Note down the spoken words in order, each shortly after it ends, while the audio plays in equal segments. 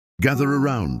Gather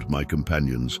around, my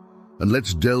companions, and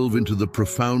let's delve into the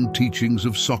profound teachings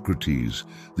of Socrates,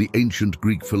 the ancient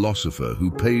Greek philosopher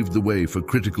who paved the way for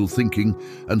critical thinking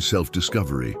and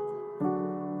self-discovery.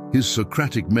 His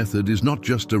Socratic method is not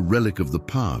just a relic of the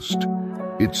past.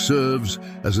 It serves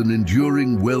as an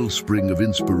enduring wellspring of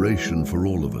inspiration for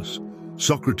all of us.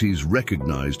 Socrates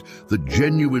recognized that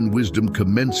genuine wisdom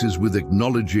commences with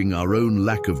acknowledging our own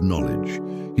lack of knowledge.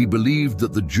 He believed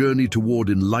that the journey toward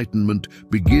enlightenment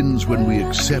begins when we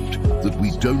accept that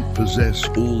we don't possess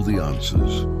all the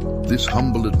answers. This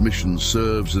humble admission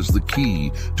serves as the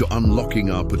key to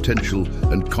unlocking our potential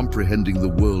and comprehending the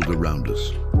world around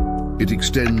us. It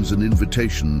extends an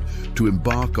invitation to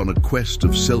embark on a quest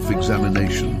of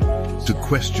self-examination, to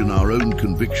question our own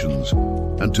convictions,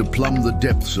 and to plumb the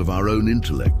depths of our own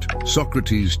intellect.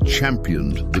 Socrates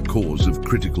championed the cause of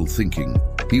critical thinking.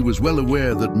 He was well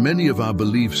aware that many of our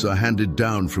beliefs are handed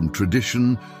down from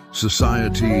tradition,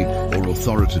 society, or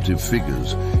authoritative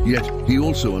figures, yet he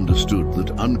also understood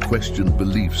that unquestioned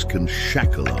beliefs can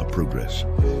shackle our progress.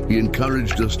 He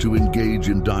encouraged us to engage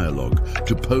in dialogue,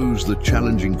 to pose the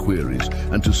challenging queries,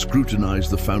 and to scrutinize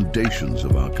the foundations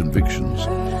of our convictions.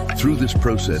 Through this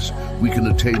process, we can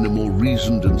attain a more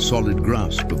reasoned and solid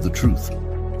grasp of the truth.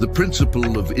 The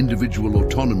principle of individual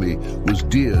autonomy was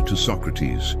dear to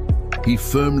Socrates. He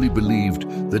firmly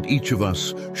believed that each of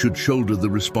us should shoulder the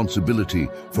responsibility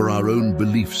for our own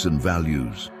beliefs and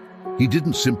values. He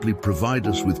didn't simply provide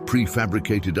us with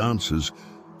prefabricated answers,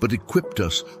 but equipped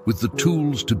us with the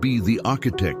tools to be the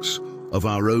architects of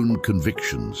our own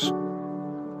convictions.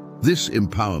 This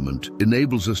empowerment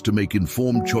enables us to make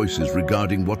informed choices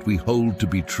regarding what we hold to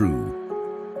be true.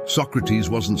 Socrates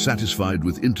wasn't satisfied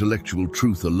with intellectual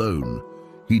truth alone.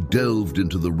 He delved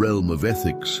into the realm of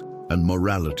ethics and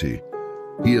morality.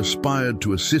 He aspired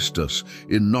to assist us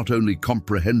in not only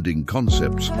comprehending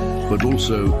concepts, but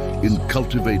also in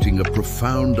cultivating a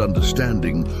profound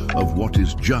understanding of what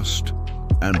is just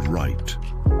and right.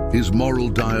 His moral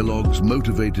dialogues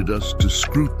motivated us to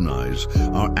scrutinize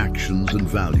our actions and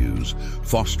values,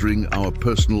 fostering our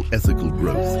personal ethical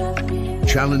growth.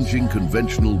 Challenging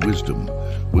conventional wisdom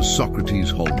was Socrates'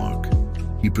 hallmark.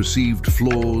 He perceived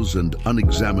flaws and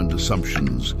unexamined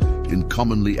assumptions in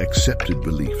commonly accepted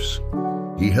beliefs.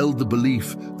 He held the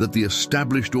belief that the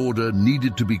established order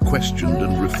needed to be questioned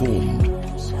and reformed.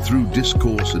 Through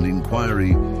discourse and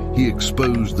inquiry, he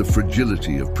exposed the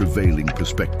fragility of prevailing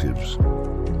perspectives.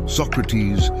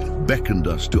 Socrates beckoned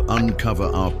us to uncover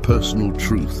our personal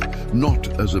truth, not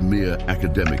as a mere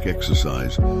academic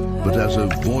exercise, but as a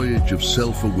voyage of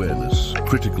self-awareness,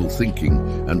 critical thinking,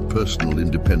 and personal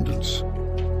independence.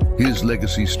 His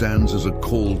legacy stands as a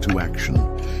call to action,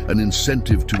 an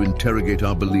incentive to interrogate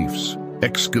our beliefs,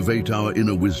 excavate our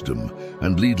inner wisdom,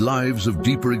 and lead lives of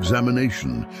deeper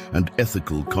examination and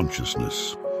ethical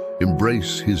consciousness.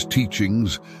 Embrace his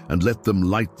teachings and let them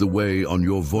light the way on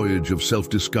your voyage of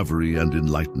self-discovery and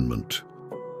enlightenment.